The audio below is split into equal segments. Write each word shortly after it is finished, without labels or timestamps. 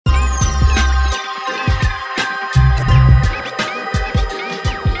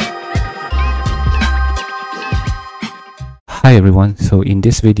Hi everyone. So in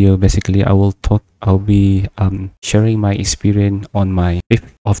this video, basically I'll be sharing my experience on my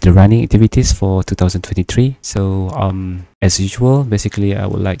fifth of the running activities for 2023. So as usual, basically I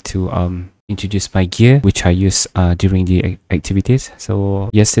would like to introduce my gear which I use during the activities. So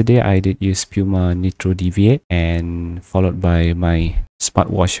yesterday I did use Puma Nitro Deviate and followed by my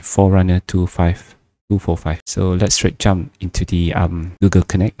smartwatch Forerunner 245. So let's straight jump into the Google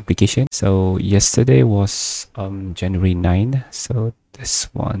Connect application. So yesterday was January 9. So this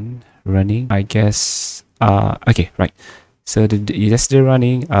one running, I guess. Okay, right. So the yesterday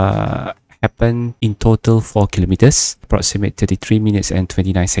running happened in total 4 kilometers, approximate 33 minutes and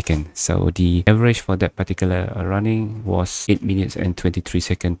 29 seconds. So the average for that particular running was 8 minutes and 23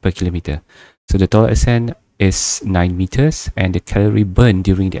 seconds per kilometer. So the total ascent is 9 meters and the calorie burn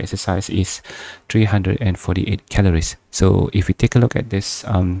during the exercise is 348 calories. So if we take a look at this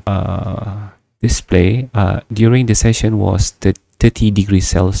display, during the session was the 30 degrees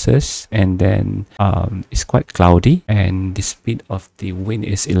Celsius, and then it's quite cloudy and the speed of the wind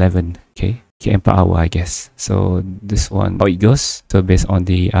is 11 km per hour, I guess. So this one, how it goes. So based on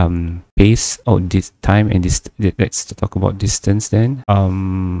the pace of this time and this, let's talk about distance then.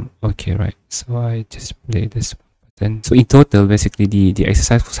 Okay, right. So I just play this button. So in total, basically the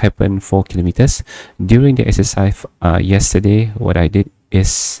exercise was happened 4 kilometers. During the exercise yesterday, what I did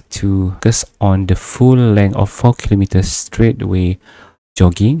is to focus on the full length of 4 kilometers straight away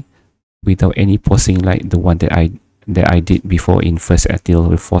jogging without any pausing like the one that I did before in first until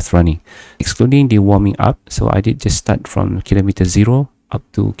the fourth running, excluding the warming up. So I did just start from kilometer 0 up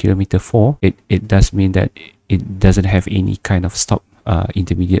to kilometer 4. It does mean that it doesn't have any kind of stop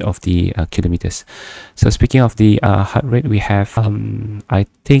intermediate of the kilometers. So speaking of the heart rate, we have I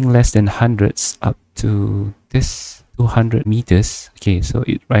think less than hundreds up to this 200 meters. Okay, so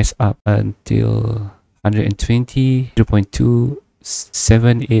it rise up until 120, 0.2,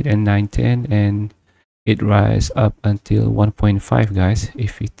 7, 8 and 9, 10, and it rise up until 1.5, guys.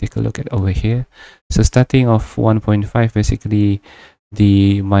 If we take a look at over here, so starting off 1.5, basically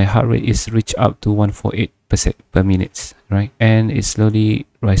my heart rate is reached up to 148% per minute, right? And it slowly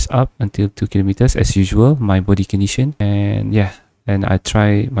rise up until 2 kilometers as usual, my body condition. And yeah, and I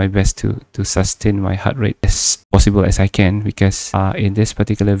try my best to sustain my heart rate as possible as I can, because in this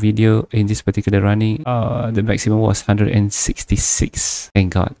particular video, in this particular running, the maximum was 166.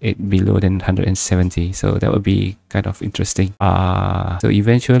 Thank God it below than 170. So that would be kind of interesting. So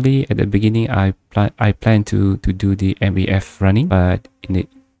eventually at the beginning I plan to do the MBF running, but in the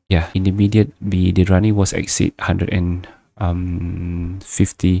immediate the running was exceed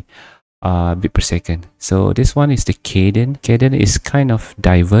 150 beat per second. So this one is the cadence. Cadence is kind of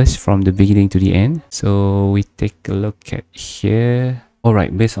diverse from the beginning to the end. So we take a look at here. All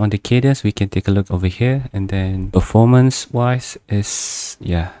right, based on the cadence, we can take a look over here, and then performance wise is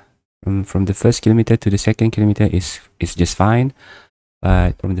from the first kilometer to the second kilometer is just fine.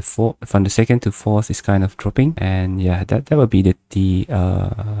 But from the second to fourth is kind of dropping, and yeah, that will be the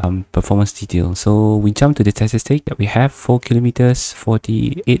performance detail. So we jump to the statistic that we have 4 kilometers,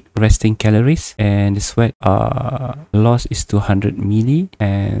 48 resting calories, and the sweat loss is 200 milli,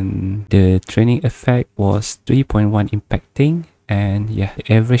 and the training effect was 3.1 impacting, and yeah,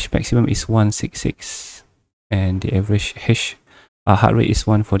 the average maximum is 166, and the average heart rate is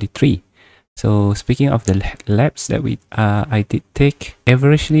 143. So speaking of the laps that I did take,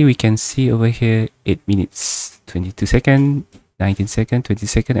 averagely we can see over here 8 minutes, 22 seconds, 19 seconds, 20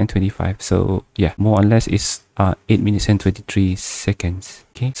 seconds, and 25. So yeah, more or less is 8 minutes and 23 seconds.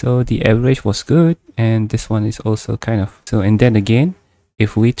 Okay, so the average was good, and this one is also kind of so. And then again,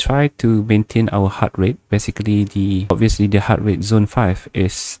 if we try to maintain our heart rate, basically obviously the heart rate zone 5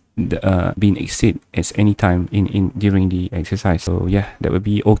 is being exceed at any time during the exercise. So yeah, that would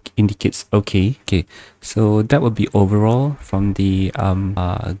be indicates okay. So that would be overall from the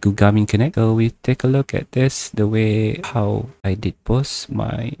Garmin Connect. So we take a look at this, the way how I did post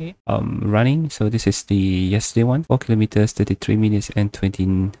my running. So this is the yesterday one, 4 kilometers, 33 minutes and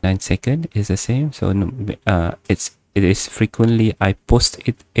 29 seconds is the same. So it is frequently I post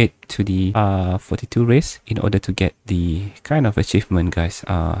it to the 42 race in order to get the kind of achievement, guys.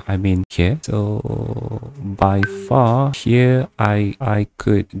 I mean here, so by far here I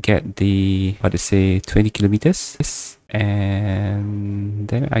could get the 20 kilometers, and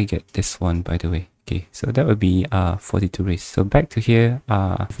then I get this one, by the way. Okay, so that would be 42 race. So back to here,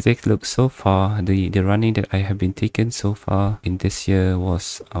 if you take a look so far, the running that I have been taken so far in this year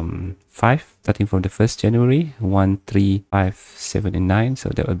was 5, starting from the 1st January, 1, 3, 5, 7 and 9. So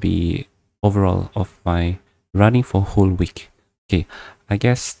that would be overall of my running for whole week. Okay, I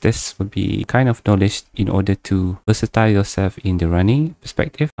guess this would be kind of knowledge in order to versatile yourself in the running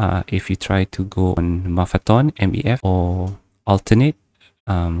perspective. If you try to go on marathon, MEF, or alternate,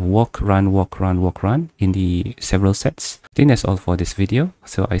 walk, run, walk, run, walk, run in the several sets. I think that's all for this video.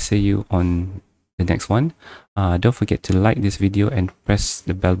 So I see you on the next one. Don't forget to like this video and press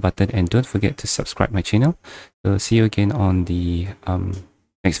the bell button, and don't forget to subscribe my channel. So see you again on the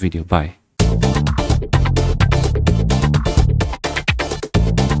next video. Bye.